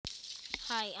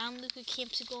Hi, I'm Luca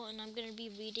Campsicle, and I'm going to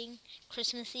be reading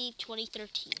Christmas Eve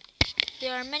 2013.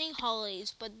 There are many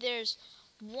holidays, but there's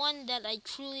one that I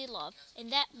truly love, and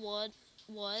that one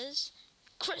was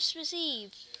Christmas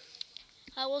Eve.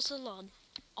 I was alone,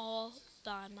 all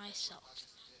by myself,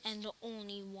 and the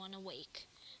only one awake.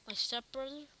 My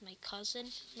stepbrother, my cousin,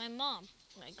 my mom,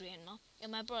 my grandma,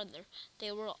 and my brother,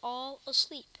 they were all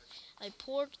asleep. I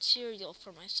poured cereal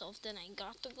for myself, then I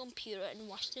got the computer and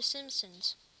watched The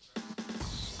Simpsons.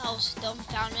 I was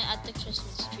dumbfounded at the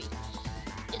Christmas tree.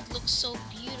 It looks so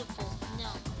beautiful.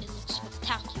 No, it looks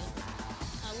spectacular.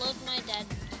 I love my dad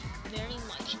very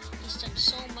much. He's done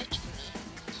so much for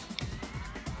me.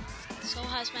 So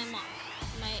has my mom.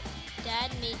 My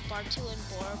dad made Bartu and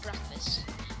Bora breakfast.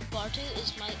 Bartu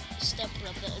is my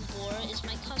stepbrother and Bora is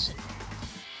my cousin.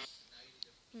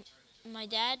 My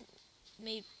dad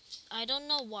made, I don't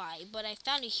know why, but I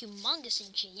found a humongous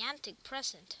and gigantic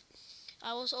present.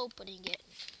 I was opening it.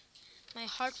 My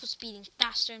heart was beating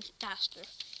faster and faster.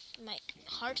 My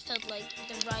heart felt like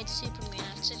the ride Superman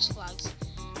at Six Flags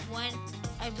when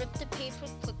I ripped the paper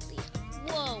quickly.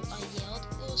 Whoa, I yelled.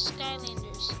 It was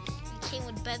Skylanders. It came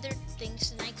with better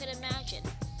things than I could imagine.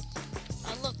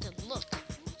 I looked and looked.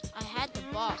 I had the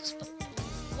box, but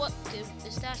what good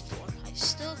is that for? I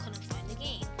still couldn't find the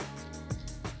game.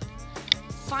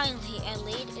 Finally, I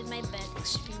laid in my bed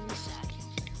extremely sad.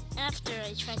 After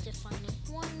I tried to find it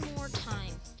one more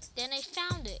time, then I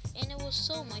found it, and it was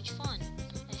so much fun.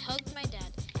 I hugged my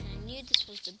dad, and I knew this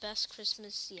was the best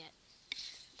Christmas yet.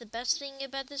 The best thing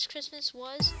about this Christmas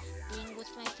was being with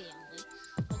my family.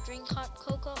 I'll drink hot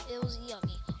cocoa, it was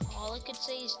yummy. All I could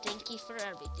say is thank you for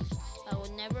everything. I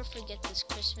will never forget this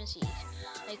Christmas Eve.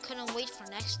 I couldn't wait for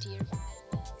next year.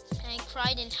 And I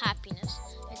cried in happiness.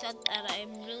 I thought that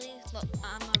I'm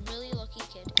a really lucky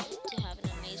kid to have an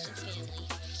amazing family.